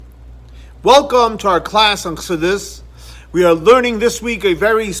Welcome to our class on Chassidus. We are learning this week a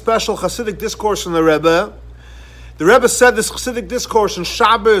very special Chassidic discourse from the Rebbe. The Rebbe said this Chassidic discourse in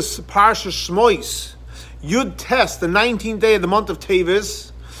Shabbos Parshas Shmois, Yud Tes, the 19th day of the month of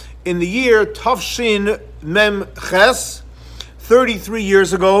Tevis, in the year Tavshin Mem Ches, 33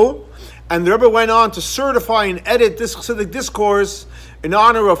 years ago. And the Rebbe went on to certify and edit this Chassidic discourse in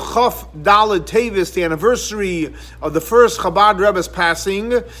honor of Chaf Daled Tevis, the anniversary of the first Chabad Rebbe's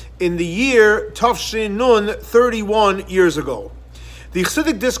passing in the year Tavshin Nun, 31 years ago. The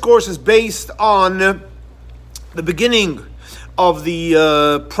Chassidic discourse is based on the beginning of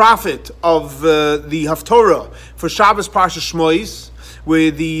the prophet of the Haftorah for Shabbos Parshas Shmois,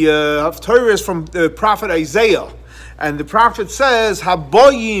 where the Haftorah is from the prophet Isaiah. And the prophet says,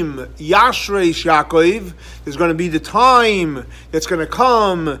 Haboyim Yashreish Yaakov, there's going to be the time that's going to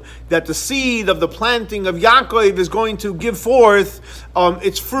come that the seed of the planting of Yaakov is going to give forth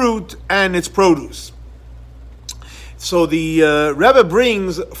its fruit and its produce. So the Rebbe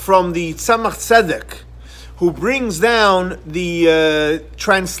brings from the Tzemach Tzedek, who brings down the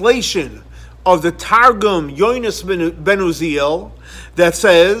translation of the Targum Yonis ben Uziel, that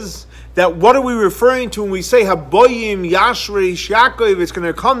says that what are we referring to when we say Haboyim Yashreish Yaakov? It's going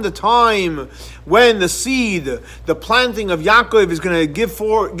to come the time when the seed, the planting of Yaakov, is going to give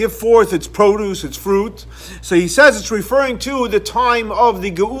forth its produce, its fruit. So he says it's referring to the time of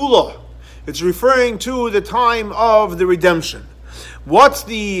the Geula. It's referring to the time of the redemption. What's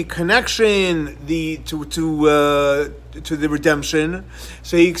the connection to the redemption?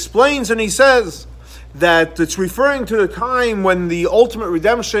 So he explains and he says that it's referring to the time when the ultimate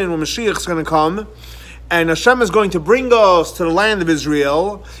redemption, when Mashiach is going to come, and Hashem is going to bring us to the land of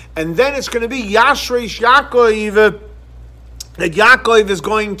Israel, and then it's going to be Yashreish Yaakov, that Yaakov is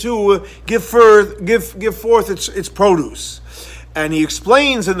going to give forth its produce. And he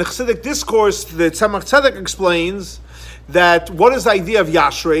explains in the Chassidic discourse, the Tzemach Tzedek explains that what is the idea of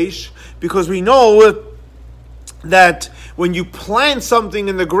Yashreish, because we know that when you plant something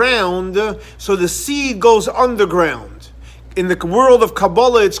in the ground, so the seed goes underground. In the world of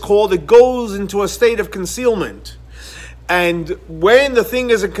Kabbalah, it goes into a state of concealment. And when the thing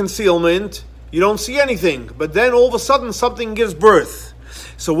is in concealment, you don't see anything. But then all of a sudden, something gives birth.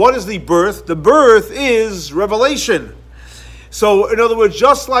 So what is the birth? The birth is revelation. So in other words,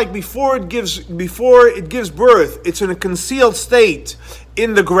 just like before it gives birth, it's in a concealed state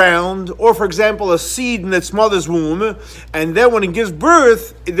in the ground, or for example, a seed in its mother's womb, and then when it gives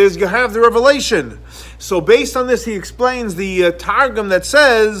birth, you have the revelation. So based on this, he explains the Targum that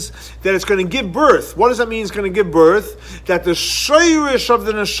says that it's going to give birth. What does that mean it's going to give birth? That the shayrish of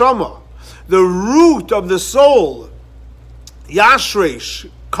the neshama, the root of the soul, Yashresh,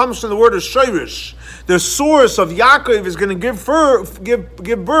 comes from the word of shayrish. The source of Yaakov is going to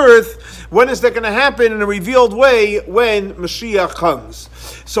give birth. When is that going to happen? In a revealed way, when Mashiach comes.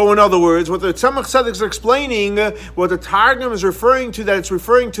 So in other words, what the Tzemach Tzedek is explaining, what the Targum is referring to, that it's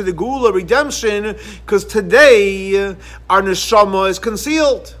referring to the Geula redemption, because today our neshama is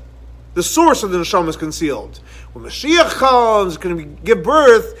concealed. The source of the neshama is concealed. When Mashiach comes, it's going to give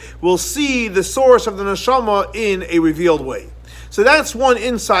birth, we'll see the source of the neshama in a revealed way. So that's one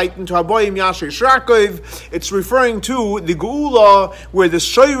insight into Haboyim Yashreish Yaakov. It's referring to the Geula, where the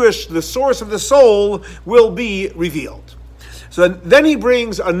shayrish, the source of the soul, will be revealed. So then he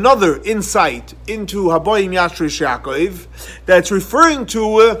brings another insight into Haboyim Yashreish Yaakov, that's referring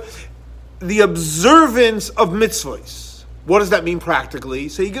to the observance of mitzvahs. What does that mean practically?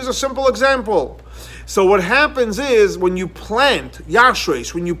 So he gives a simple example. So what happens is, when you plant,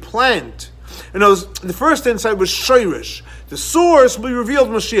 Yashreish, the first insight was shayrish. The source will be revealed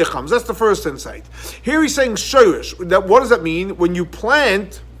when Mashiach comes. That's the first insight. Here he's saying shayrish. What does that mean? When you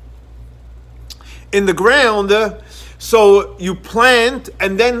plant in the ground, so you plant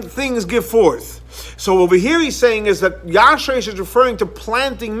and then things give forth. So over here he's saying is that Yashreish is referring to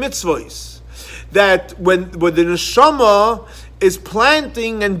planting mitzvahs. That when the neshama is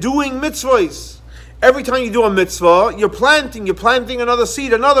planting and doing mitzvahs. Every time you do a mitzvah, you're planting another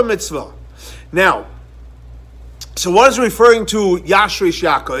seed, another mitzvah. Now, so what is referring to Yashreish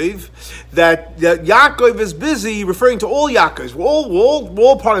Yaakov? That Yaakov is busy, referring to all Yaakovs. We're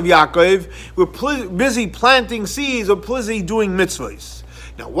all part of Yaakov. We're busy planting seeds, we're busy doing mitzvahs.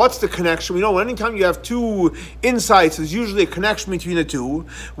 Now, what's the connection? We know anytime you have two insights, there's usually a connection between the two.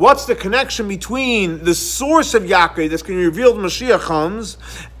 What's the connection between the source of Yaakov that's going to be revealed when Mashiach comes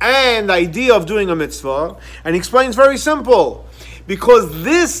and the idea of doing a mitzvah? And he explains very simple. Because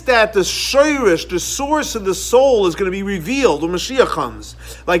that the shirish, the source of the soul, is going to be revealed when Mashiach comes.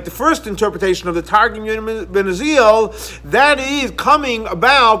 Like the first interpretation of the Targum Ben Aziel, that is coming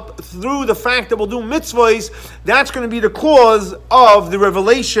about through the fact that we'll do mitzvahs. That's going to be the cause of the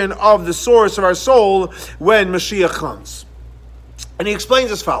revelation of the source of our soul when Mashiach comes. And he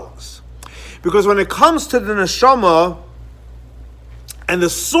explains as follows. Because when it comes to the neshama and the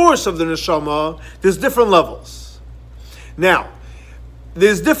source of the neshama, there's different levels. Now,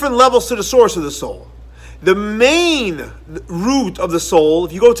 there's different levels to the source of the soul. The main root of the soul,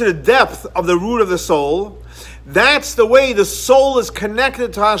 if you go to the depth of the root of the soul, that's the way the soul is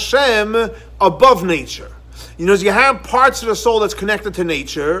connected to Hashem above nature. You have parts of the soul that's connected to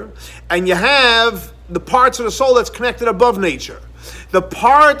nature, and you have the parts of the soul that's connected above nature. The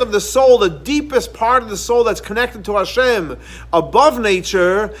part of the soul, the deepest part of the soul that's connected to Hashem above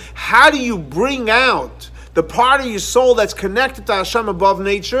nature, how do you bring out the part of your soul that's connected to Hashem above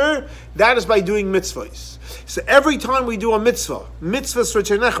nature? That is by doing mitzvahs. So every time we do a mitzvah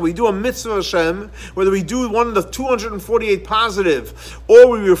we do a mitzvah Hashem, whether we do one of the 248 positive, or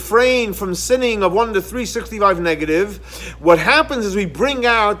we refrain from sinning of one of the 365 negative, what happens is we bring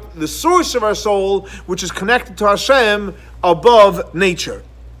out the source of our soul, which is connected to Hashem above nature.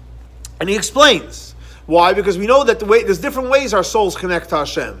 And he explains why, because we know that there's different ways our souls connect to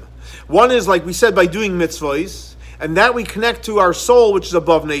Hashem. One is, like we said, by doing mitzvahs, and that we connect to our soul, which is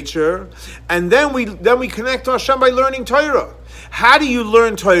above nature, and then we connect to Hashem by learning Torah. How do you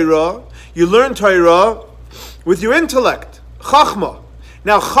learn Torah? You learn Torah with your intellect, Chachma.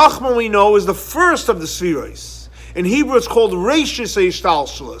 Now, Chachma, we know, is the first of the Sfiros. In Hebrew, it's called Reishis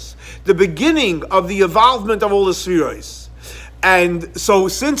Eishtalshalos, the beginning of the evolvement of all the Sfiros. And so,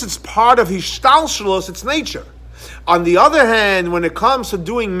 since it's part of Hishtalshalos, it's nature. On the other hand, when it comes to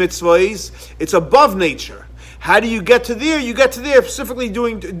doing mitzvahs, it's above nature. How do you get to there? You get to there specifically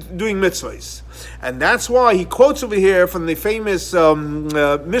doing mitzvahs. And that's why he quotes over here from the famous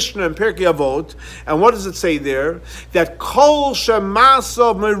Mishnah in Pirkei Avot. And what does it say there? That Kol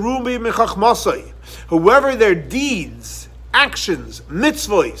Shemasa Merubi Mechachmasai, whoever their deeds, actions,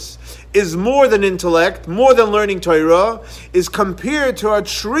 mitzvahs, is more than intellect, more than learning Torah, is compared to a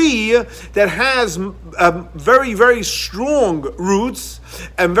tree that has very, very strong roots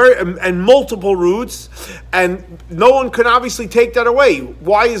and multiple roots, and no one can obviously take that away.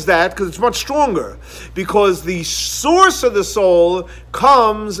 Why is that? Because it's much stronger. Because the source of the soul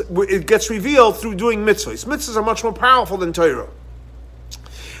it gets revealed through doing mitzvahs. Mitzvahs are much more powerful than Torah.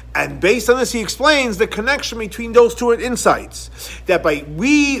 And based on this, he explains the connection between those two insights. That by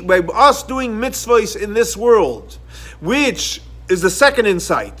us doing mitzvahs in this world, which is the second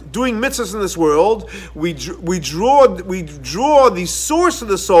insight, doing mitzvahs in this world, we draw the source of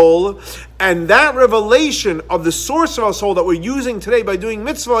the soul, and that revelation of the source of our soul that we're using today by doing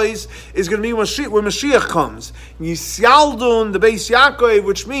mitzvahs is going to be when Mashiach comes. Yisyaldun, the Beis Yaakov,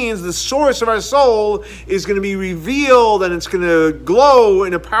 which means the source of our soul is going to be revealed, and it's going to glow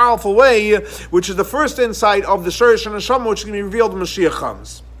in a powerful way, which is the first insight of the Shorish and Neshama, which is going to be revealed when Mashiach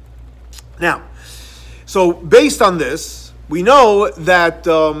comes. Now, so based on this, we know that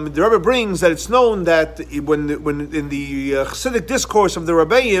the Rebbe brings that it's known that when in the Chassidic discourse of the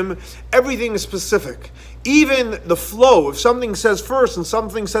Rebbeim, everything is specific. Even the flow, if something says first and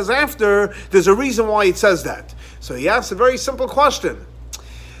something says after, there's a reason why it says that. So he asks a very simple question.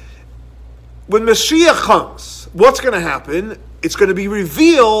 When Mashiach comes, what's going to happen? It's going to be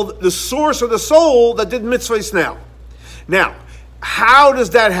revealed the source of the soul that did mitzvahs now. Now, how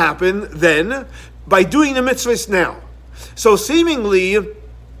does that happen then? By doing the mitzvahs now. So seemingly,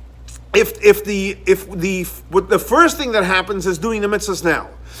 if the first thing that happens is doing the mitzvahs now.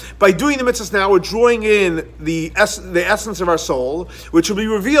 By doing the mitzvahs now, we're drawing in the essence of our soul, which will be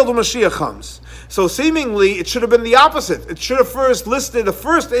revealed when Mashiach comes. So seemingly, it should have been the opposite. It should have first listed the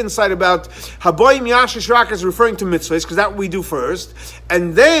first insight about Haboim Yashish Rak as referring to mitzvahs, because that's what we do first.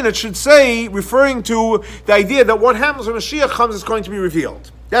 And then it should say, referring to the idea that what happens when Mashiach comes is going to be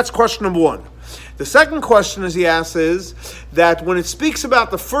revealed. That's question number one. The second question, as he asks, is that when it speaks about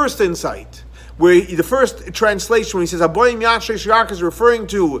the first insight, where the first translation, when he says Haboim Yashish Rak is referring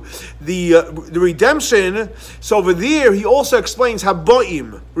to the redemption, so over there he also explains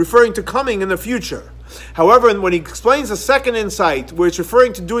Haboim, referring to coming in the future. However, when he explains the second insight, where it's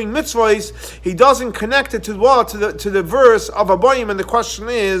referring to doing mitzvahs, he doesn't connect it to the verse of Haboim, and the question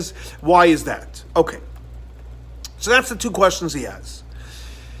is, why is that? Okay, so that's the two questions he has.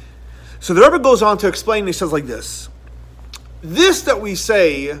 So the Rebbe goes on to explain, he says like this. This that we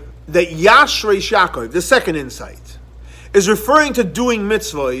say, that Yash Reish Yaakov, the second insight, is referring to doing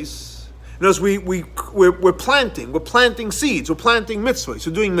mitzvahs, Notice we're planting seeds, we're planting mitzvahs,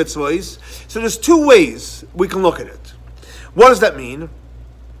 we're doing mitzvahs. So there's two ways we can look at it. What does that mean?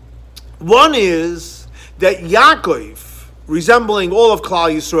 One is that Yaakov, resembling all of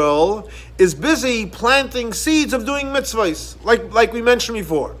Klal Yisrael, is busy planting seeds of doing mitzvahs, like we mentioned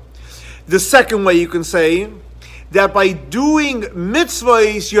before. The second way you can say that by doing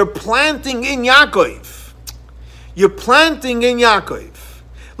mitzvahs, you're planting in Yaakov. You're planting in Yaakov.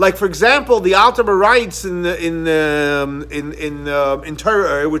 Like, for example, the Alter Rebbe writes in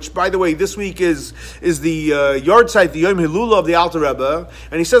Torah, which, by the way, this week is the yard site, the Yom Hilula of the Alter Rebbe,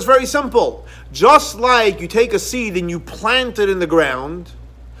 and he says very simple: just like you take a seed and you plant it in the ground,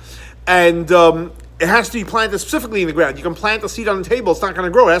 and it has to be planted specifically in the ground. You can plant a seed on the table; it's not going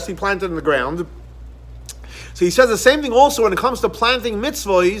to grow. It has to be planted in the ground. So he says the same thing also when it comes to planting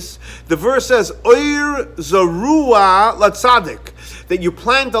mitzvahs. The verse says, Oir zarua latzadik, that you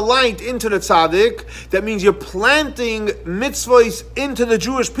plant the light into the tzaddik. That means you're planting mitzvahs into the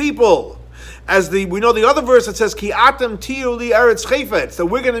Jewish people. We know the other verse that says, Ki atem tiyu li eretz chayfetz, that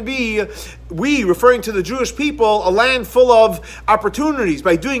we're going to be, referring to the Jewish people, a land full of opportunities.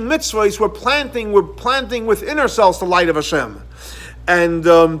 By doing mitzvahs, we're planting within ourselves the light of Hashem. And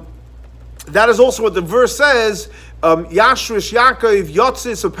that is also what the verse says, Yashrish Yaakov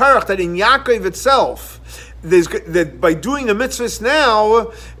Yotzis Uperach, that in Yaakov itself, that by doing the mitzvahs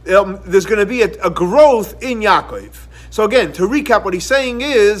now, there's going to be a growth in Yaakov. So again, to recap, what he's saying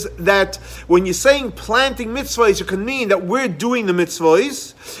is that when you're saying planting mitzvahs, it can mean that we're doing the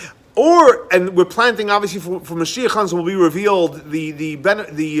mitzvahs, and we're planting, obviously, for Mashiach comes will be revealed the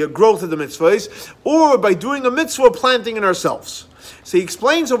growth of the mitzvahs, or by doing a mitzvah, planting in ourselves. So he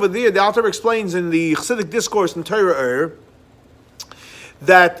explains over there, the Alter explains in the Chassidic discourse in Torah,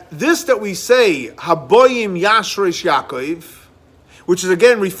 that this that we say, Haboyim Yashresh Yaakov, which is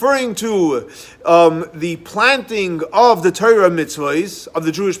again referring to the planting of the Torah mitzvahs of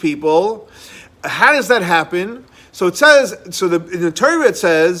the Jewish people. How does that happen? So it says, in the Torah it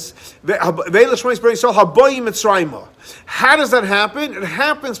says, how does that happen? It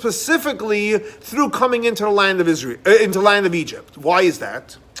happens specifically through coming into the land of Israel, into the land of Egypt. Why is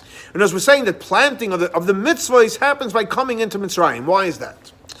that? And as we're saying, that planting of the mitzvahs happens by coming into Mitzrayim. Why is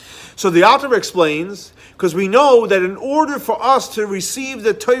that? So the Alter explains, because we know that in order for us to receive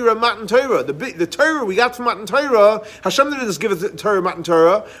the Torah, Matan Torah, the Torah we got from Matan Torah, Hashem didn't just give us the Torah, Matan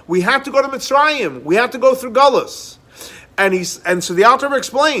Torah, we had to go to Mitzrayim, we had to go through Galus. And so the Alter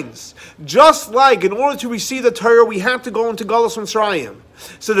explains, just like in order to receive the Torah, we had to go into Galus Mitzrayim.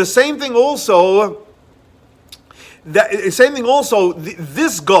 So the same thing also, this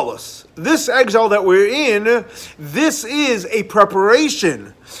Galus, this exile that we're in, this is a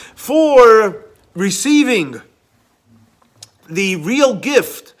preparation for receiving the real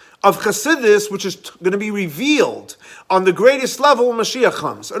gift of Chassidus, which is going to be revealed on the greatest level when Mashiach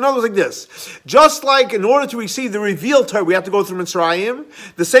comes. In other words, like this: just like in order to receive the revealed Torah, we have to go through Mitzrayim,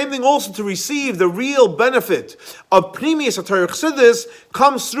 the same thing also to receive the real benefit of Pnimius Torah Chassidus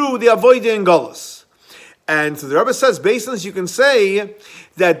comes through the Avodah and Galus. And so the Rebbe says, based on this, you can say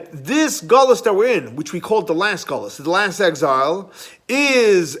that this Galus that we're in, which we call the last Galus, the last exile,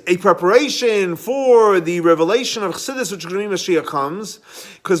 is a preparation for the revelation of Chassidus, which is going to be Mashiach comes.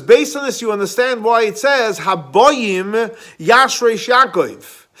 Because based on this, you understand why it says, Haboyim Yashresh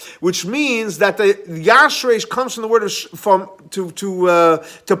Yaakov, which means that the Yashresh comes from the word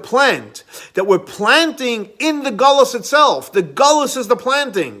to plant, that we're planting in the Galus itself. The Galus is the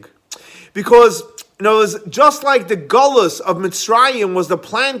planting. Because just like the Galus of Mitzrayim was the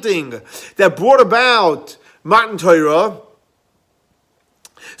planting that brought about Matan Torah,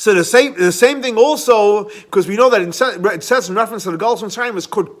 so the same thing also, because we know that it says in reference to the Galus of Mitzrayim, is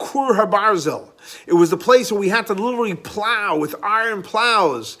called Kur HaBarzel. It was the place where we had to literally plow with iron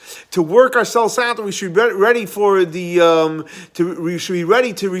plows to work ourselves out, and we should be ready for to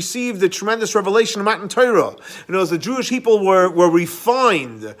receive the tremendous revelation of Matan Torah. As the Jewish people were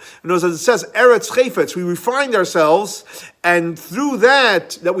refined, as it says Eretz Chayfetz, we refined ourselves, and through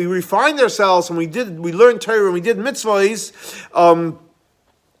that we refined ourselves, and we learned Torah and we did mitzvahs.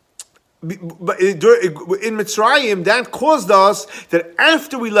 But in Mitzrayim, that caused us that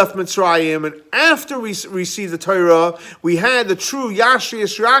after we left Mitzrayim and after we received the Torah, we had the true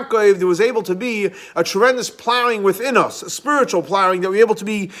Yashresh Yaakov. There was able to be a tremendous plowing within us, a spiritual plowing, that we were able to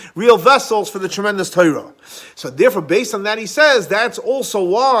be real vessels for the tremendous Torah. So therefore, based on that, he says that's also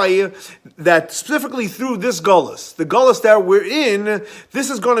why that specifically through this Galus, the Galus that we're in, this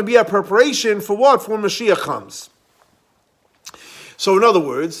is going to be a preparation for what? For when Mashiach comes. So in other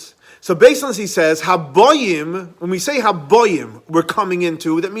words, So based on this, he says, Haboyim, when we say Haboyim, we're coming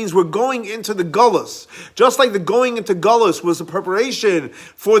into, that means we're going into the Gullus. Just like the going into Gullus was a preparation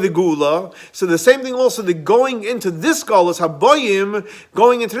for the Gula, so the same thing also, the going into this Gullus, Haboyim,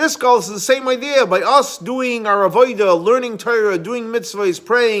 going into this Gullus is the same idea. By us doing our Avodah, learning Torah, doing mitzvahs,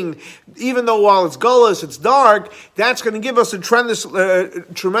 praying, even though while it's Gullus, it's dark, that's going to give us a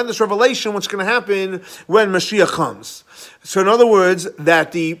tremendous revelation what's going to happen when Mashiach comes. So in other words,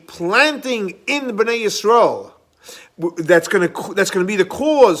 that the planting in Bnei Yisrael, that's going to be the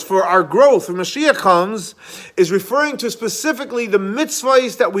cause for our growth when Mashiach comes, is referring to specifically the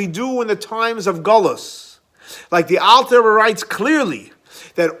mitzvahs that we do in the times of Galus. Like the Alter Rebbe writes clearly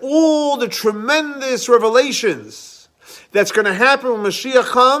that all the tremendous revelations that's going to happen when Mashiach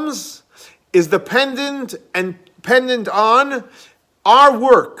comes is dependent on our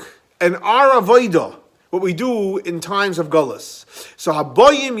work and our avodah, what we do in times of Gullus. So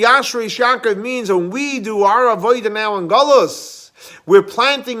Haboyim Yashrei Shakar means when we do our avodah now in Gullus, we're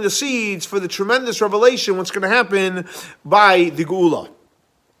planting the seeds for the tremendous revelation, what's going to happen by the Geula.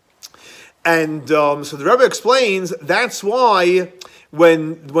 And so the Rebbe explains that's why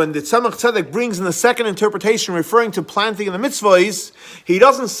when the Tzemach Tzedek brings in the second interpretation referring to planting in the mitzvahs, he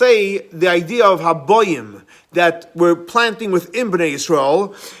doesn't say the idea of Haboyim, that we're planting within Bnei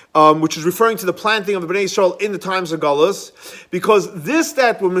Yisrael, which is referring to the planting of the Bnei Yisrael in the times of Galus, because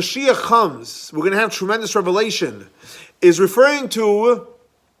that when Mashiach comes, we're going to have tremendous revelation, is referring to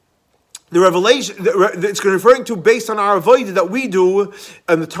the revelation. It's referring to based on our avodah that we do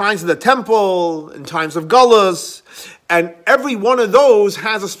in the times of the temple, in times of Galus, and every one of those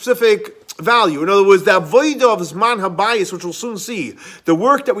has a specific value. In other words, the avodah of Zman Habayis, which we'll soon see, the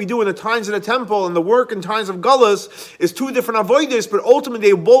work that we do in the times of the temple and the work in times of Gullus is two different avodas, but ultimately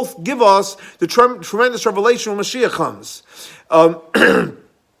they both give us the tremendous revelation when Mashiach comes.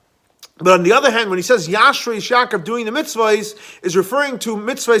 But on the other hand, when he says Yashrei Shakav doing the mitzvahs, is referring to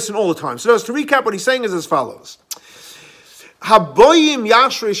mitzvahs in all the time. So to recap, what he's saying is as follows. Haboyim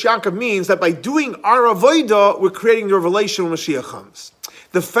Yashrei Shakav means that by doing our avodah, we're creating the revelation when Mashiach comes.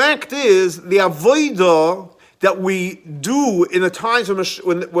 The fact is, the avodah that we do in the times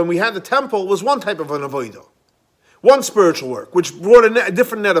when we had the temple was one type of an avodah, one spiritual work, which brought a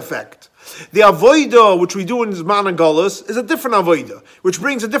different net effect. The avodah which we do in Zman and Galus is a different avodah, which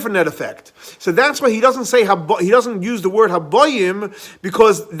brings a different net effect. So that's why he doesn't say he doesn't use the word haboyim,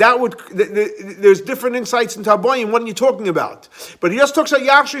 because there's different insights into haboyim. What are you talking about? But he just talks about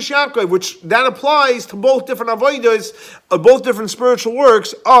Yashrei Shakar, which that applies to both different avodas, both different spiritual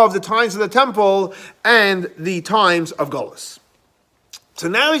works of the times of the temple and the times of Galus. So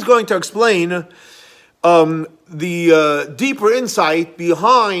now he's going to explain the deeper insight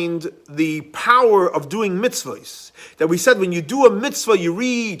behind the power of doing mitzvahs. That we said when you do a mitzvah, you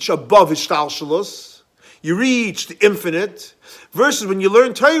reach above Ishtalshalos, you reach the infinite, versus when you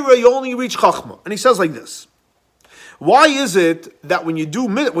learn Torah, you only reach Chachma. And he says like this. Why is it that when you do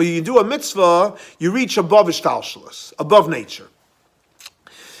a mitzvah, you reach above Ishtalshalos, above nature?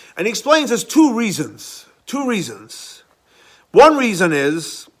 And he explains there's two reasons. One reason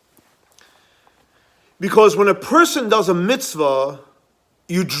is because when a person does a mitzvah,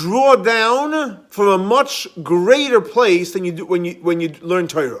 you draw down from a much greater place than you do when you learn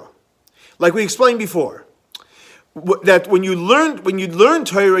Torah. Like we explained before, that when you learn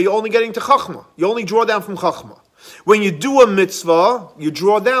Torah, you're only getting to Chachma. You only draw down from Chachma. When you do a mitzvah, you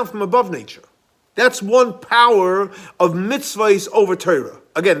draw down from above nature. That's one power of mitzvahs over Torah.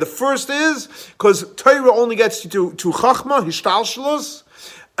 Again, the first is because Torah only gets you to Chachma, Hishtalshalos,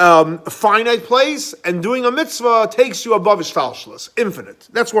 a finite place, and doing a mitzvah takes you above Ishtalshalos, infinite.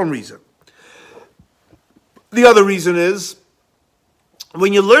 That's one reason. The other reason is,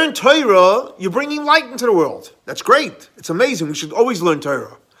 when you learn Torah, you're bringing light into the world. That's great. It's amazing. We should always learn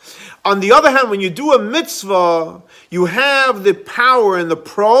Torah. On the other hand, when you do a mitzvah, you have the power and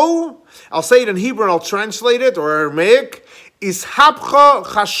the I'll say it in Hebrew and I'll translate it, or Aramaic, is hapcha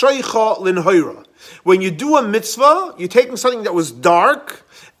chashoicha linhoira. When you do a mitzvah, you're taking something that was dark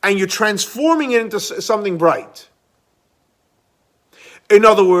and you're transforming it into something bright. In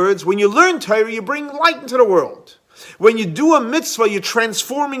other words, when you learn Torah, you bring light into the world. When you do a mitzvah, you're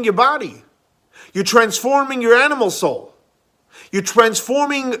transforming your body. You're transforming your animal soul. You're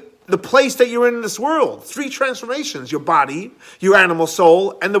transforming the place that you're in this world. 3 transformations: your body, your animal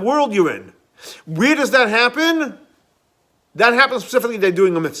soul, and the world you're in. Where does that happen? That happens specifically by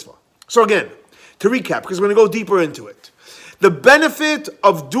doing a mitzvah. So again, to recap, because we're going to go deeper into it. The benefit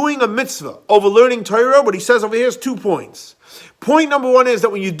of doing a mitzvah over learning Torah, what he says over here is 2 points. Point number 1 is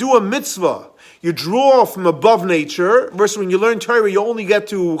that when you do a mitzvah, you draw from above nature, versus when you learn Torah, you only get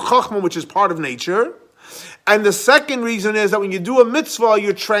to Chachma, which is part of nature. And the second reason is that when you do a mitzvah,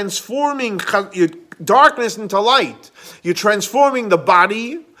 you're transforming your darkness into light. You're transforming the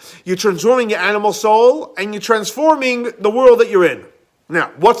body, you're transforming your animal soul, and you're transforming the world that you're in.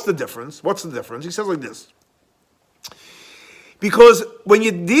 Now, what's the difference? What's the difference? He says like this. Because when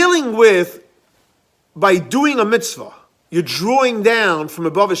you're dealing with, by doing a mitzvah, you're drawing down from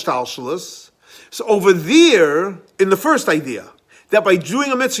above Ishtalshalos. So over there, in the first idea, that by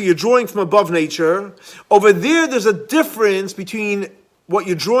doing a mitzvah, you're drawing from above nature, over there's a difference between what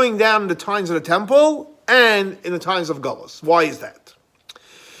you're drawing down in the times of the temple and in the times of Galus. Why is that?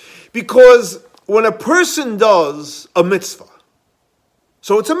 Because when a person does a mitzvah,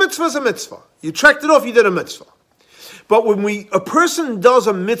 so it's a mitzvah. You checked it off, you did a mitzvah. But when a person does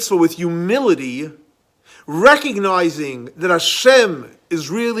a mitzvah with humility, recognizing that Hashem is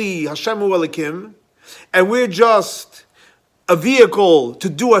really Hashem Hu Elokim, and we're just a vehicle to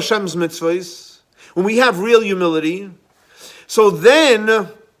do Hashem's mitzvahs, when we have real humility, so then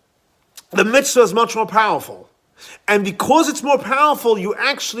the mitzvah is much more powerful. And because it's more powerful, you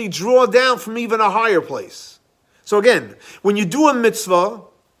actually draw down from even a higher place. So again, when you do a mitzvah,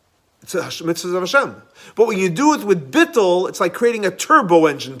 it's a mitzvah of Hashem. But when you do it with bittul, it's like creating a turbo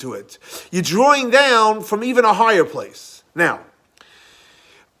engine to it. You're drawing down from even a higher place. Now,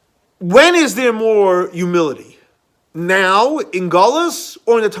 when is there more humility? Now, in Galus,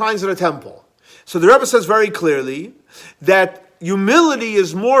 or in the times of the temple? So the Rebbe says very clearly that humility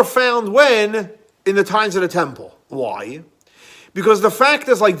is more found when? In the times of the temple. Why? Because the fact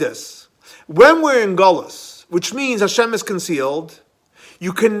is like this. When we're in Galus, which means Hashem is concealed,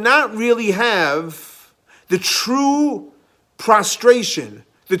 you cannot really have the true prostration,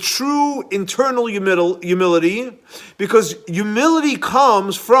 the true internal humility, because humility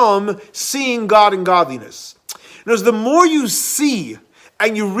comes from seeing God in godliness. Because the more you see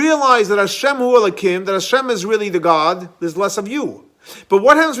and you realize that Hashem Hu Elokim, that Hashem is really the God, there's less of you. But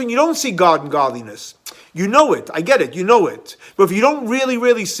what happens when you don't see God in godliness? You know it. I get it. You know it. But if you don't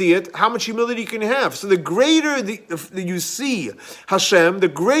really see it, how much humility can you have? So the greater you see Hashem, the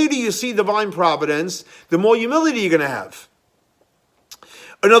greater you see divine providence, the more humility you're going to have.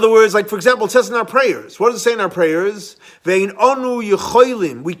 In other words, like for example, it says in our prayers. What does it say in our prayers? Vein onu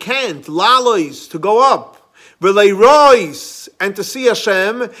yecholim. We can't. Lalois, to go up. V'leirois, and to see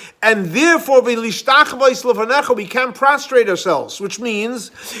Hashem, and therefore we can't prostrate ourselves, which means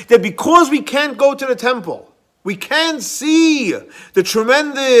that because we can't go to the temple, we can't see the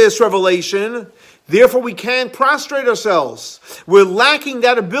tremendous revelation, therefore we can't prostrate ourselves. We're lacking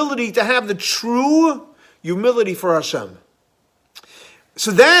that ability to have the true humility for Hashem.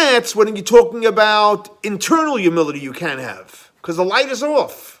 So that's when you're talking about internal humility you can't have, because the light is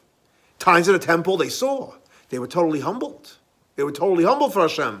off. Times of the temple, they saw. They were totally humbled. They were totally humbled for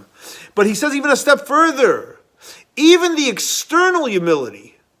Hashem. But he says even a step further. Even the external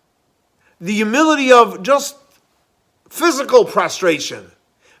humility, the humility of just physical prostration,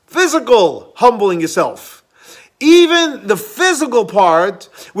 physical humbling yourself, even the physical part,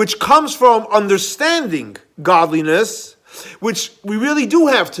 which comes from understanding godliness, which we really do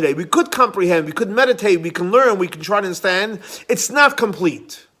have today. We could comprehend, we could meditate, we can learn, we can try to understand. It's not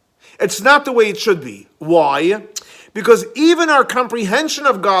complete. It's not the way it should be. Why? Because even our comprehension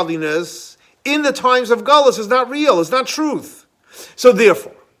of godliness in the times of Galus is not real, it's not truth. So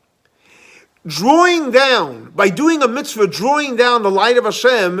therefore, drawing down, by doing a mitzvah, drawing down the light of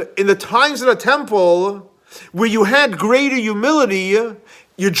Hashem in the times of the temple, where you had greater humility,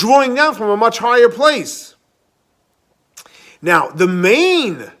 you're drawing down from a much higher place. Now, the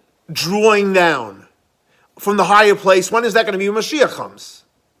main drawing down from the higher place, when is that going to be when Mashiach comes?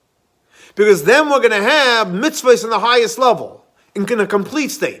 Because then we're going to have mitzvahs in the highest level, in a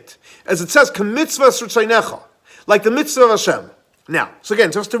complete state. As it says, k'mitzvah srtzainecha, like the mitzvah of Hashem. Now, so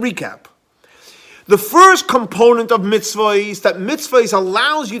again, just to recap. The first component of mitzvahs, that mitzvahs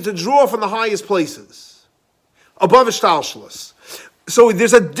allows you to draw from the highest places, above Ishtalshalos. So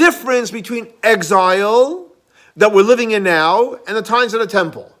there's a difference between exile, that we're living in now, and the times of the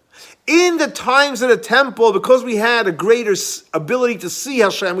temple. In the times of the temple, because we had a greater ability to see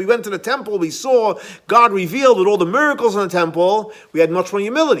Hashem, we went to the temple, we saw God revealed with all the miracles in the temple, we had much more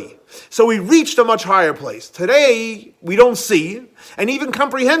humility. So we reached a much higher place. Today, we don't see, and even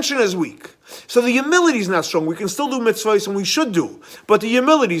comprehension is weak. So the humility is not strong. We can still do mitzvahs, and we should do, but the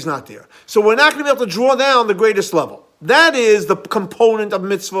humility is not there. So we're not going to be able to draw down the greatest level. That is the component of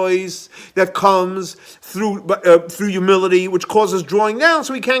mitzvahs that comes through humility, which causes drawing down,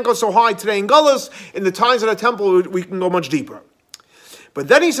 so we can't go so high today in Galus. In the times of the temple, we can go much deeper. But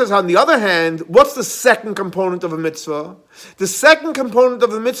then he says, on the other hand, what's the second component of a mitzvah? The second component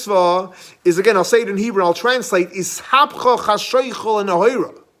of a mitzvah is, again, I'll say it in Hebrew, I'll translate, is hapcha chashoichol and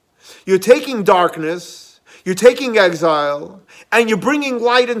ahoira. You're taking darkness, you're taking exile, and you're bringing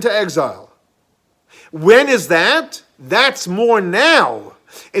light into exile. When is that? That's more now.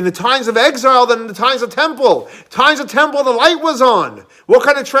 In the times of exile than in the times of temple. Times of temple, the light was on. What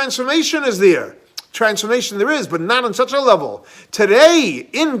kind of transformation is there? Transformation there is, but not on such a level. Today,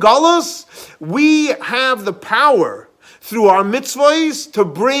 in Galus, we have the power through our mitzvahs to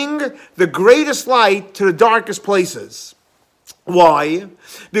bring the greatest light to the darkest places. Why?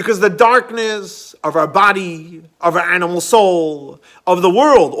 Because the darkness of our body, of our animal soul, of the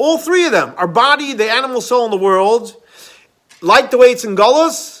world, all three of them, our body, the animal soul, and the world, like the way it's in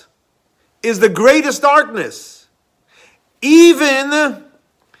Galus, is the greatest darkness. Even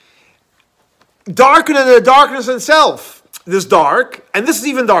darker than the darkness itself. This dark, and this is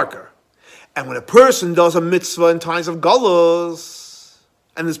even darker. And when a person does a mitzvah in times of Galus,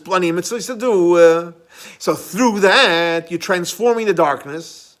 and there's plenty of mitzvahs to do, so through that, you're transforming the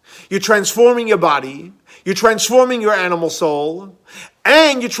darkness, you're transforming your body, you're transforming your animal soul,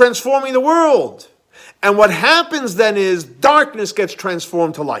 and you're transforming the world. And what happens then is darkness gets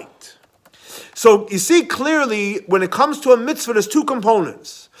transformed to light. So you see clearly, when it comes to a mitzvah, there's two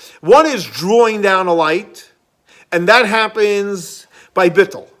components. One is drawing down a light, and that happens by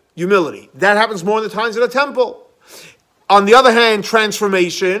bittul, humility. That happens more in the times of the temple. On the other hand,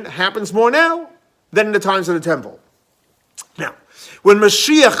 transformation happens more now than in the times of the temple. Now, when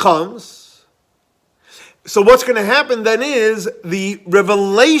Mashiach comes, so what's going to happen then is the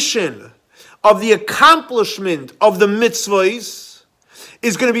revelation of the accomplishment of the mitzvahs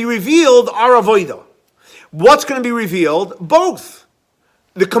is going to be revealed, our avodah. What's going to be revealed? Both.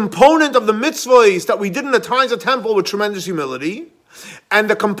 The component of the mitzvahs that we did in the times of temple with tremendous humility, and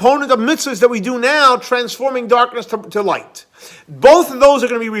the component of mitzvahs that we do now, transforming darkness to light. Both of those are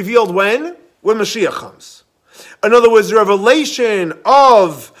going to be revealed when? When Mashiach comes. In other words, the revelation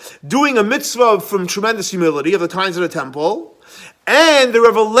of doing a mitzvah from tremendous humility of the times of the temple, and the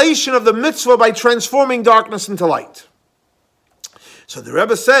revelation of the mitzvah by transforming darkness into light. So the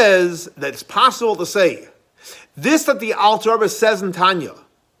Rebbe says that it's possible to say this, that the Alter Rebbe says in Tanya,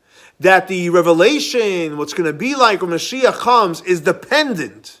 that the revelation, what's going to be like when Mashiach comes, is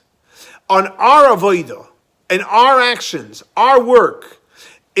dependent on our avodah and our actions, our work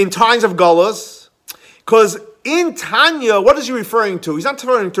in times of Galus. Because in Tanya, what is he referring to? He's not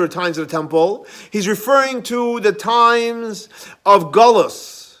referring to the times of the temple. He's referring to the times of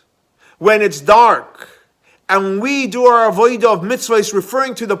Galus, when it's dark. And we do our avodah of mitzvahs,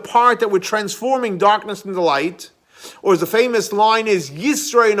 referring to the part that we're transforming darkness into light. Or as the famous line is,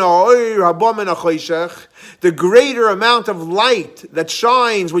 Yisrei na'or haba min ha'choshech, the greater amount of light that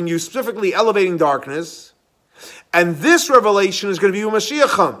shines when you're specifically elevating darkness. And this revelation is going to be when Mashiach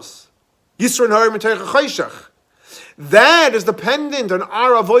comes. Yisrei na'or min ha'choshech. That is dependent on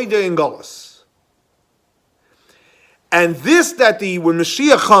our avodah in Galus. And this, that when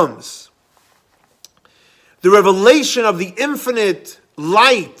Mashiach comes, the revelation of the infinite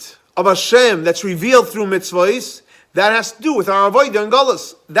light of Hashem that's revealed through mitzvahs, that has to do with our avodah in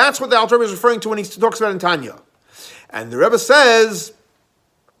Galus. That's what the Alter Rebbe is referring to when he talks about in Tanya. And the Rebbe says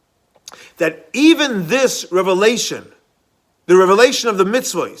that even this revelation, the revelation of the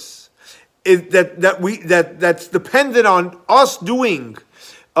mitzvahs, that's dependent on us doing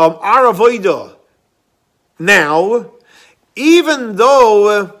our avodah now, even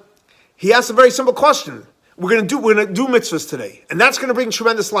though he asks a very simple question. We're going to do mitzvahs today, and that's going to bring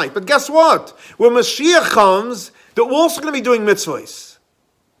tremendous light. But guess what? When Mashiach comes, we're also going to be doing mitzvahs.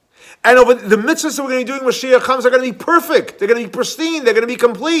 And over the mitzvahs that we're going to be doing when Mashiach comes are going to be perfect. They're going to be pristine. They're going to be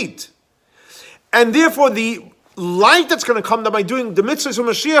complete. And therefore, the light that's going to come by doing the mitzvahs when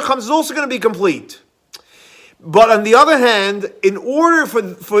Mashiach comes is also going to be complete. But on the other hand, in order for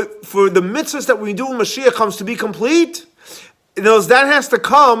the mitzvahs that we do when Mashiach comes to be complete, that has to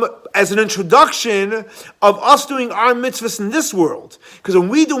come as an introduction of us doing our mitzvahs in this world. Because when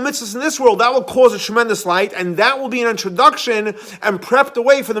we do mitzvahs in this world, that will cause a tremendous light, and that will be an introduction and prepped the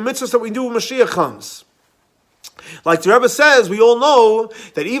way for the mitzvahs that we do when Mashiach comes. Like the Rebbe says, we all know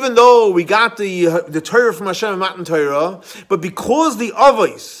that even though we got the Torah from Hashem and Matan Torah, but because the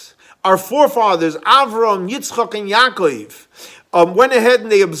Avos, our forefathers, Avram, Yitzchok, and Yaakov, went ahead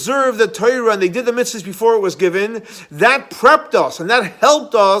and they observed the Torah and they did the mitzvahs before it was given, that prepped us and that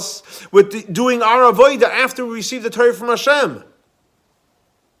helped us with doing our avodah after we received the Torah from Hashem.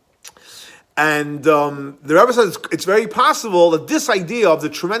 And the Rebbe says it's very possible that this idea of the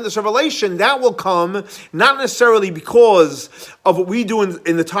tremendous revelation, that will come not necessarily because of what we do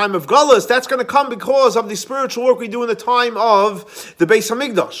in the time of Galus. That's going to come because of the spiritual work we do in the time of the Beis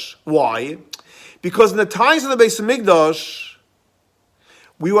HaMikdash. Why? Because in the times of the Beis HaMikdash,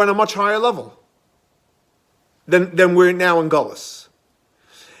 we were on a much higher level than we're now in Galus.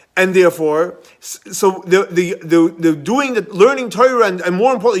 And therefore, so the doing the learning Torah and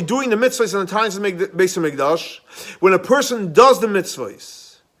more importantly doing the mitzvahs in the times of Beis HaMikdash, when a person does the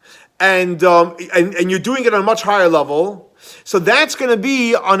mitzvahs and you're doing it on a much higher level, so that's going to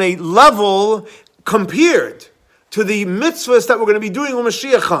be on a level compared to the mitzvahs that we're going to be doing when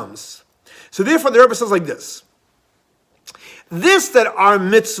Mashiach comes. So therefore, the Rebbe says like this. This that our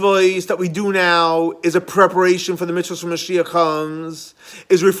mitzvahs that we do now is a preparation for the mitzvahs when Mashiach comes,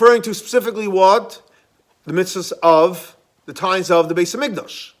 is referring to specifically what? The mitzvahs of the times of the Beis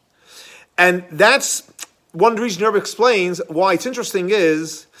HaMikdash. And that's one reason the Rebbe explains why it's interesting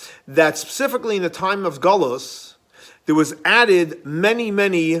is that specifically in the time of Galus, there was added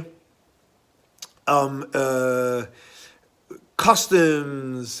many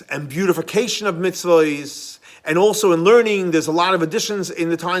customs and beautification of mitzvahs. And also in learning, there's a lot of additions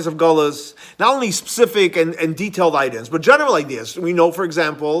in the times of Galus, not only specific and detailed items, but general ideas. We know, for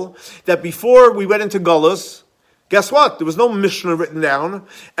example, that before we went into Galus, guess what? There was no Mishnah written down.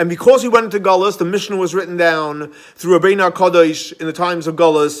 And because we went into Galus, the Mishnah was written down through Rabbeinu HaKadosh in the times of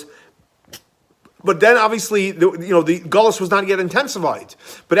Galus. But then the Galus was not yet intensified.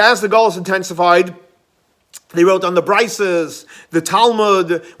 But as the Galus intensified, they wrote on the Brises, the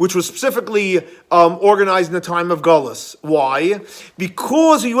Talmud, which was specifically organized in the time of Galus. Why?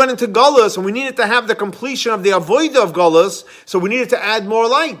 Because we went into Galus and we needed to have the completion of the Avodah of Galus, so we needed to add more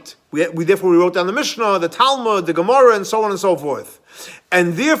light. Therefore we wrote down the Mishnah, the Talmud, the Gemara, and so on and so forth.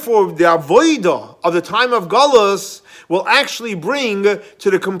 And therefore the Avodah of the time of Galus will actually bring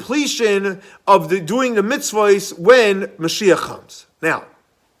to the completion of doing the mitzvahs when Mashiach comes. Now,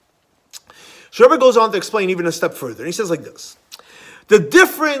 Rebbe goes on to explain even a step further. And he says like this. The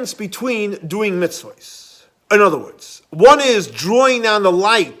difference between doing mitzvahs, in other words, one is drawing down the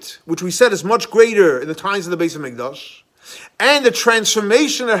light, which we said is much greater in the times of the Beis HaMikdash, and the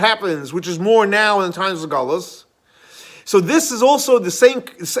transformation that happens, which is more now in the times of Galus. So this is also the same,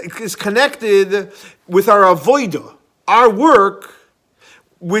 is connected with our avodah, our work,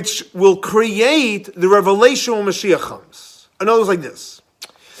 which will create the revelation when Mashiach comes. In other words, like this.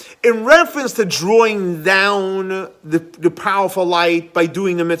 In reference to drawing down the powerful light by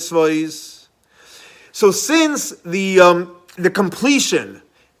doing the mitzvahs, so since the completion,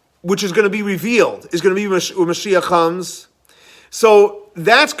 which is going to be revealed, is going to be when Mashiach comes, so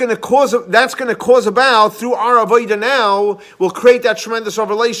that's going to cause about through our avodah now will create that tremendous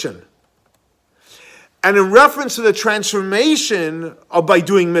revelation. And in reference to the transformation by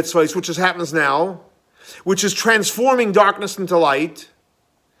doing mitzvahs, which happens now, which is transforming darkness into light.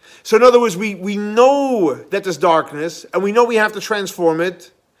 So in other words, we know that there's darkness, and we know we have to transform it.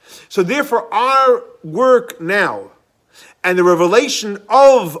 So therefore, our work now, and the revelation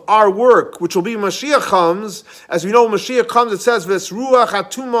of our work, which will be when Mashiach comes, as we know when Mashiach comes, it says, Ves ruach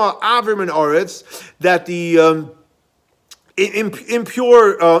hatuma avir min oretz, that the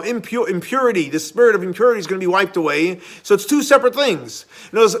impurity, the spirit of impurity is going to be wiped away. So it's two separate things.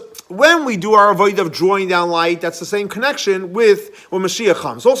 Notice, when we do our avodah of drawing down light, that's the same connection with when Mashiach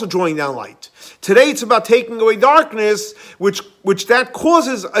comes, also drawing down light. Today it's about taking away darkness, which that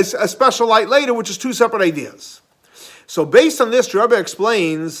causes a special light later, which is two separate ideas. So based on this, Rabbi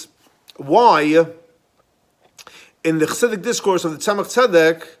explains why in the Chassidic discourse of the Tzemach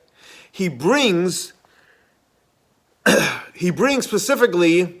Tzedek, he brings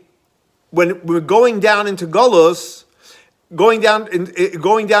specifically when we're going down into Galus, going down to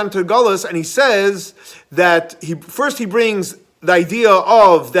Galus, and he says that he brings the idea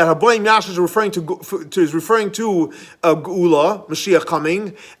of that Haboim Yash is referring to Geula, Mashiach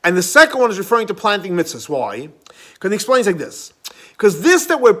coming, and the second one is referring to planting mitzvahs. Why? Because he explains like this: because this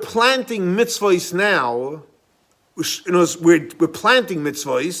that we're planting mitzvahs now, we're planting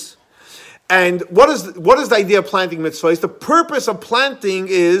mitzvahs. And what is the idea of planting mitzvahs? The purpose of planting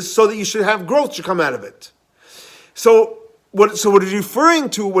is so that you should have growth to come out of it. So what he's referring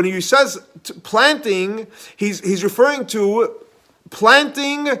to when he says planting, he's referring to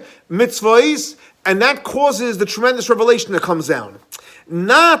planting mitzvahs, and that causes the tremendous revelation that comes down,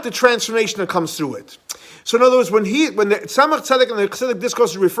 not the transformation that comes through it. So in other words, when the Tzemach Tzedek and the Chassidic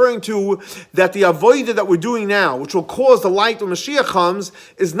discourse is referring to that the avodah that we're doing now, which will cause the light when Mashiach comes,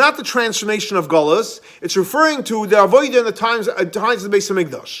 is not the transformation of Galus. It's referring to the avodah in the times of the Beis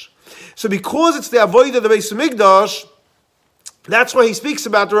HaMikdash. So because it's the avodah of the Beis Hamikdash, that's why he speaks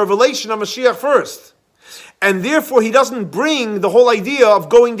about the revelation of Mashiach first. And therefore he doesn't bring the whole idea of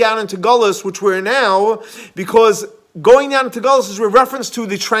going down into Gullus, which we're in now, because going down into Gullus is a reference to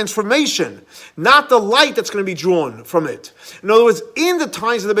the transformation, not the light that's going to be drawn from it. In other words, in the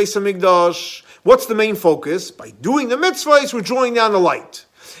times of the Beis Hamikdash, what's the main focus? By doing the mitzvahs, we're drawing down the light.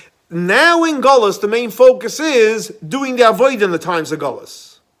 Now in Gullus, the main focus is doing the avodah in the times of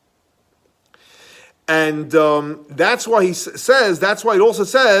Gullus. And that's why he says, that's why it also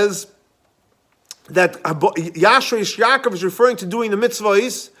says that Yashresh Yaakov is referring to doing the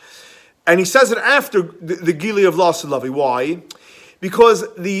mitzvahs, and he says it after the Gili of Lasad Lavi. Why? Because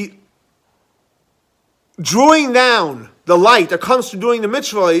the drawing down the light that comes from doing the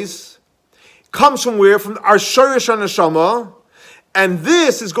mitzvahs comes from where? From our Shorish HaNeshama, and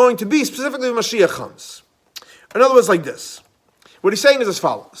this is going to be specifically when Mashiach comes. In other words, like this. What he's saying is as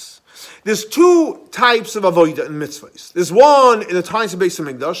follows. There's two types of avodah in mitzvahs. There's one in the times of Beis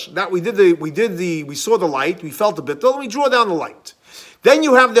Hamikdash that we saw the light, we felt a bit, then we draw down the light. Then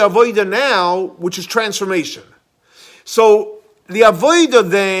you have the avodah now, which is transformation. So the avodah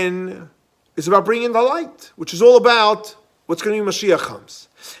then is about bringing the light, which is all about what's going to be Mashiach comes.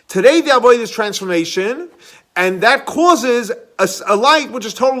 Today the avodah is transformation, and that causes a light which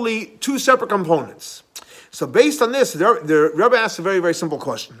is totally two separate components. So based on this, the Rebbe asks a very, very simple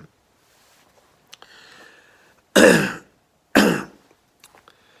question.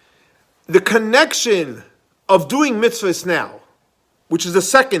 The connection of doing mitzvahs now, which is the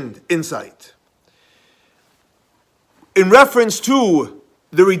second insight, in reference to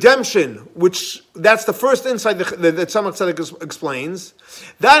the redemption, which that's the first insight that Tzemach Tzedek explains,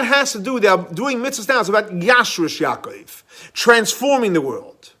 that has to do with doing mitzvahs now. It's about Yashresh Yaakov, transforming the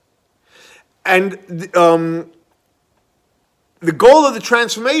world. And the goal of the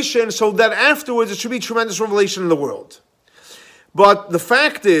transformation, so that afterwards it should be tremendous revelation in the world. But the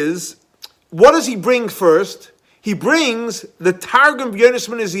fact is, what does he bring first? He brings the Targum B'Yonis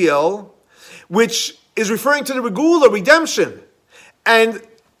Ben Uziel, which is referring to the Regula, redemption. And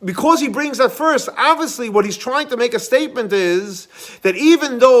because he brings that first, obviously what he's trying to make a statement is that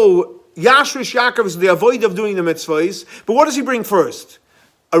even though Yashresh Yaakov is the avoid of doing the mitzvahs, but what does he bring first?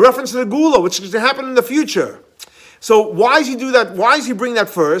 A reference to the Gula, which is going to happen in the future. So why does he do that? Why does he bring that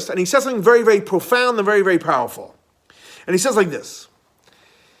first? And he says something very, very profound and very, very powerful. And he says like this.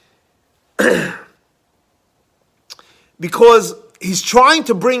 Because he's trying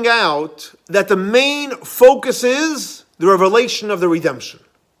to bring out that the main focus is the revelation of the redemption.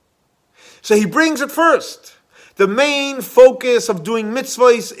 So he brings it first. The main focus of doing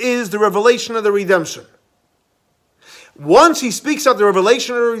mitzvahs is the revelation of the redemption. Once he speaks of the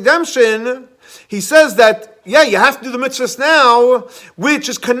revelation of the redemption, he says that, yeah, you have to do the mitzvahs now, which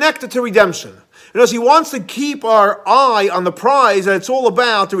is connected to redemption. Because he wants to keep our eye on the prize, and it's all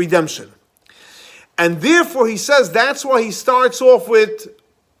about the redemption. And therefore, he says that's why he starts off with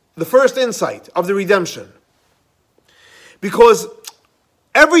the first insight of the redemption. Because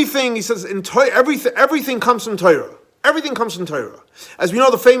everything, he says, everything comes from Torah. Everything comes from Torah. As we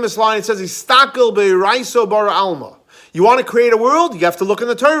know the famous line, it says, Istakel be'iraiso bara alma. You want to create a world, you have to look in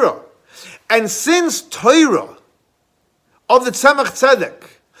the Torah. And since Torah of the Tzemach Tzedek,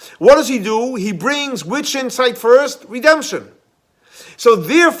 what does he do? He brings which insight first? Redemption. So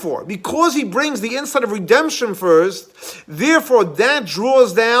therefore, because he brings the insight of redemption first, therefore that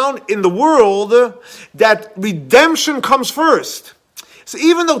draws down in the world that redemption comes first. So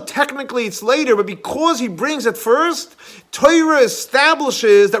even though technically it's later, but because he brings it first, Torah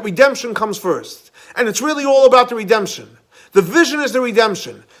establishes that redemption comes first. And it's really all about the redemption. The vision is the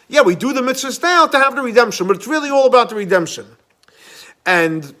redemption. Yeah, we do the mitzvahs now to have the redemption, but it's really all about the redemption.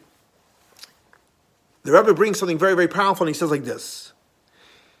 And the Rebbe brings something very, very powerful, and he says like this,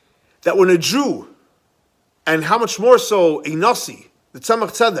 that when a Jew, and how much more so a Nasi, the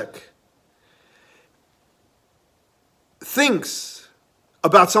Tzemach Tzedek, thinks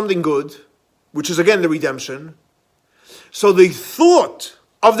about something good, which is again the redemption, so the thought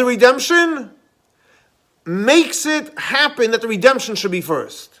of the redemption makes it happen that the redemption should be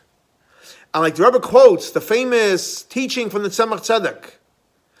first. And like the Rebbe quotes the famous teaching from the Tzemach Tzedek,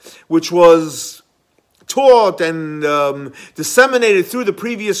 which was taught and disseminated through the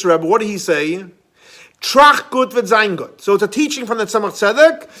previous Rebbe. What did he say? Trach gut wird sein gut. So it's a teaching from the Tzemach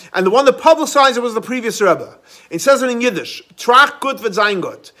Tzedek, and the one that publicized it was the previous Rebbe. It says it in Yiddish. Trach gut wird sein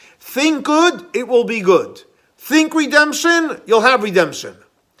gut. Think good, it will be good. Think redemption, you'll have redemption.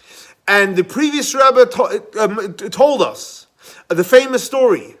 And the previous Rebbe told us the famous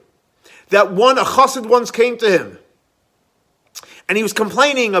story that a chassid once came to him, And he was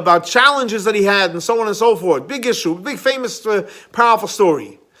complaining about challenges that he had and so on and so forth. Big issue, big famous, powerful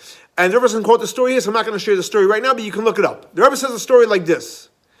story. And the Rebbe doesn't quote the story here, so I'm not going to share the story right now, but you can look it up. The Rebbe says a story like this.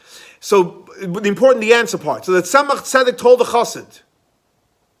 So, the answer part. So that Tzemach Tzedek told the Chassid,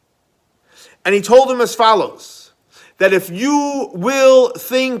 and he told him as follows, that if you will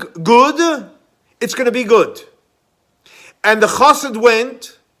think good, it's going to be good. And the Chassid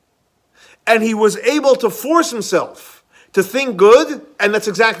went, and he was able to force himself to think good, and that's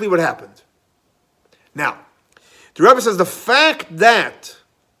exactly what happened. Now, the Rebbe says the fact that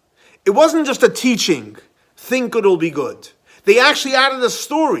it wasn't just a teaching, think good will be good. They actually added a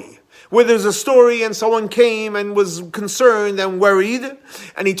story, where there's a story and someone came and was concerned and worried,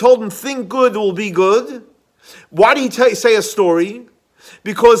 and he told him, think good will be good. Why do he say a story?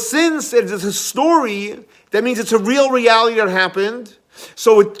 Because since it's a story, that means it's a real reality that happened,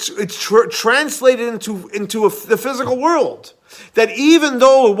 so it's translated into the physical world. That even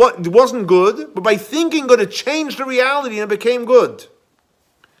though it wasn't good, but by thinking good, it changed the reality and it became good.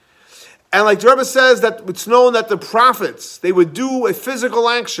 And like the Rebbe says, that it's known that the prophets, they would do a physical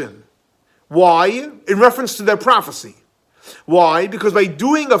action. Why? In reference to their prophecy. Why? Because by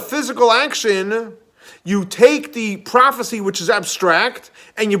doing a physical action, you take the prophecy, which is abstract,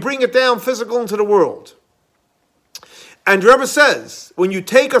 and you bring it down physical into the world. And the Rebbe says, when you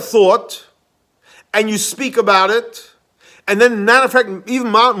take a thought, and you speak about it, and then, matter of fact, even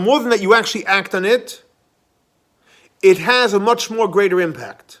more than that, you actually act on it, it has a much more greater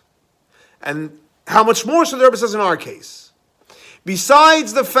impact. And how much more so the Rebbe says in our case?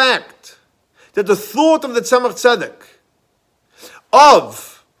 Besides the fact that the thought of the Tzemach Tzedek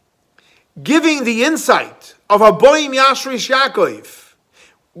of giving the insight of Haboim Yashrish Yaakov,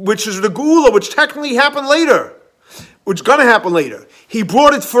 which is the Geula, which technically happened later, which is going to happen later. He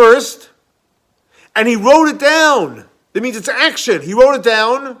brought it first, and he wrote it down. That means it's action. He wrote it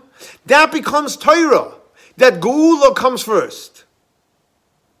down. That becomes Torah. That Geula comes first.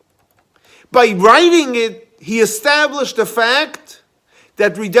 By writing it, he established the fact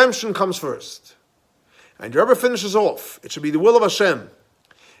that redemption comes first. And the Rebbe finishes off. It should be the will of Hashem.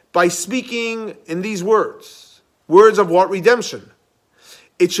 By speaking in these words. Words of what? Redemption.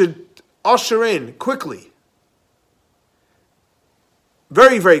 It should usher in quickly.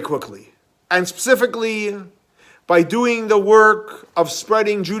 Very, very quickly. And specifically by doing the work of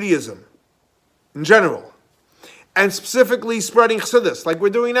spreading Judaism in general. And specifically spreading Chassidus, like we're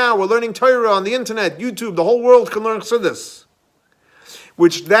doing now. We're learning Torah on the internet, YouTube. The whole world can learn Chassidus.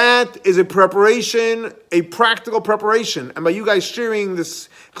 Which that is a preparation, a practical preparation. And by you guys sharing this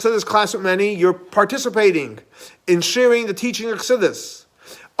Chassidus class with many, you're participating in sharing the teaching of Chassidus,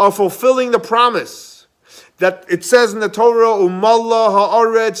 of fulfilling the promise that it says in the Torah, Umalla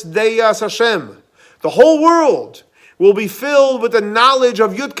ha'aretz deyas Hashem. The whole world will be filled with the knowledge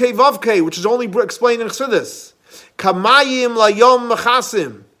of Yud Kei Vav Kei, which is only explained in Chassidus. Kamayim layom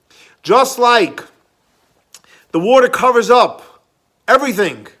mechasim, just like the water covers up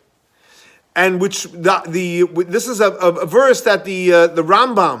everything, and which this is a verse that the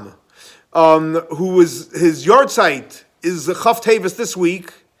Rambam, who is his yahrzeit is the Chaf Tevis this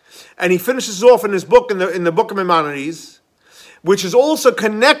week, and he finishes off in his book in the book of Maimonides, which is also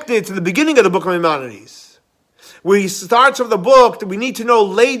connected to the beginning of the book of Maimonides, where he starts with the book that we need to know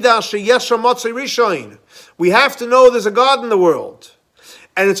Leida sheyesha matzei rishoin. We have to know there's a God in the world.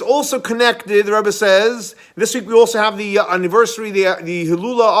 And it's also connected, the Rebbe says, this week we also have the anniversary, the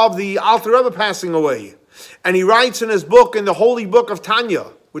Hilula of the Alter Rebbe passing away. And he writes in his book, in the holy book of Tanya,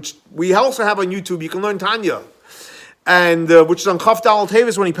 which we also have on YouTube, you can learn Tanya, and which is on Chaf Dal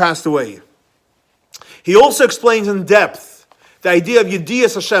Tevis when he passed away. He also explains in depth the idea of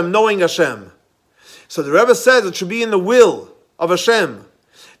Yediyas Hashem, knowing Hashem. So the Rebbe says it should be in the will of Hashem,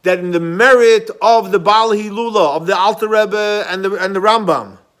 that in the merit of the Baal Hilula, of the Alter Rebbe and the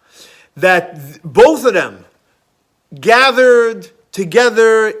Rambam, that both of them gathered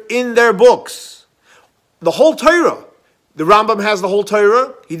together in their books the whole Torah. The Rambam has the whole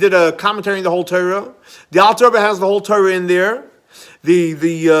Torah. He did a commentary on the whole Torah. The Alter Rebbe has the whole Torah in there. The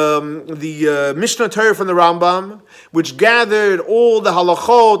Mishnah Torah from the Rambam, which gathered all the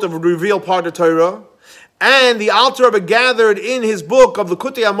halachot of the revealed part of Torah. And the Alter Rebbe gathered in his book of the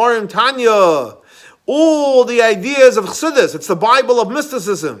Kutei Amarim Tanya all the ideas of Chassidus. It's the Bible of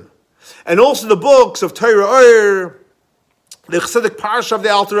mysticism. And also the books of Torah, the Chassidic Parsha of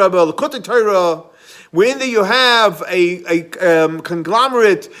the Alter Rebbe, the Kutei Torah, wherein there you have a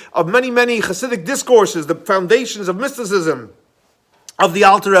conglomerate of many, many Chassidic discourses, the foundations of mysticism of the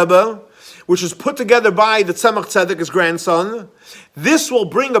Alter Rebbe, which was put together by the Tzemach Tzedek, his grandson. This will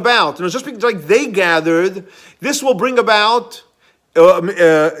bring about, and it's just like they gathered, this will bring about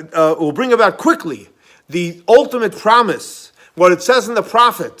will bring about quickly the ultimate promise, what it says in the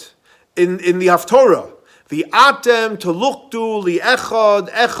prophet, in the Haftorah, the Atem Teluktu li Echad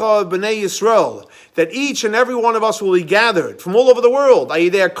B'nei Yisrael, that each and every one of us will be gathered from all over the world.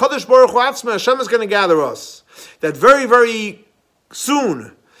 Kadosh Baruch Hu Atzma, Hashem is going to gather us. That very, very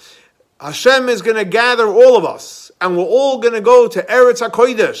soon, Hashem is going to gather all of us, and we're all going to go to Eretz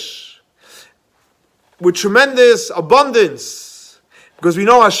HaKodesh with tremendous abundance, because we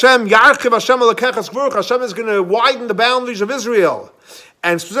know Hashem, Yarchiv Hashem Alakechas Gvurch, Hashem is going to widen the boundaries of Israel.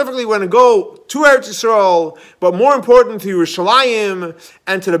 And specifically, we're going to go to Eretz Yisrael, but more important, to Yerushalayim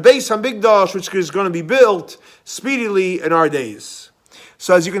and to the Beis HaMikdash, which is going to be built speedily in our days.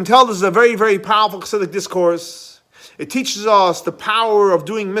 So as you can tell, this is a very, very powerful Chassidic discourse. It teaches us the power of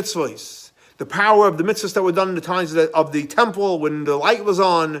doing mitzvahs, the power of the mitzvahs that were done in the times of the temple when the light was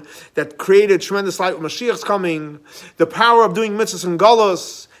on, that created tremendous light when Mashiach's coming, the power of doing mitzvahs in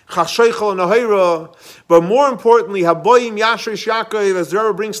Galus, Chasheichel and Ahira, but more importantly, Haboyim Yashrish Yaakov, as the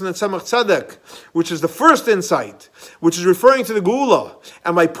Rebbe brings in the Tzemach Tzedek, which is the first insight, which is referring to the Geula.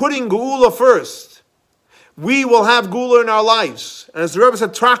 And by putting Geula first, we will have Geula in our lives. And as the Rebbe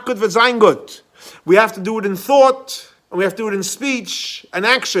said, Trach gut v'zayin gut. We have to do it in thought, and we have to do it in speech and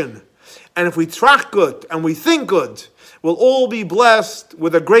action. And if we trach good and we think good, we'll all be blessed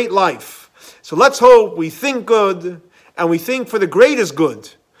with a great life. So let's hope we think good, and we think for the greatest good.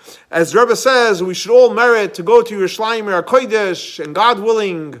 As the Rebbe says, we should all merit to go to Yerushalayim, our Kodesh, and God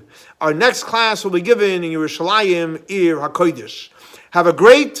willing, our next class will be given in Yerushalayim, Ir HaKodesh. Have a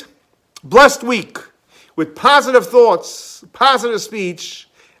great, blessed week with positive thoughts, positive speech,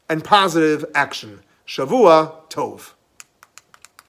 and positive action. Shavua Tov.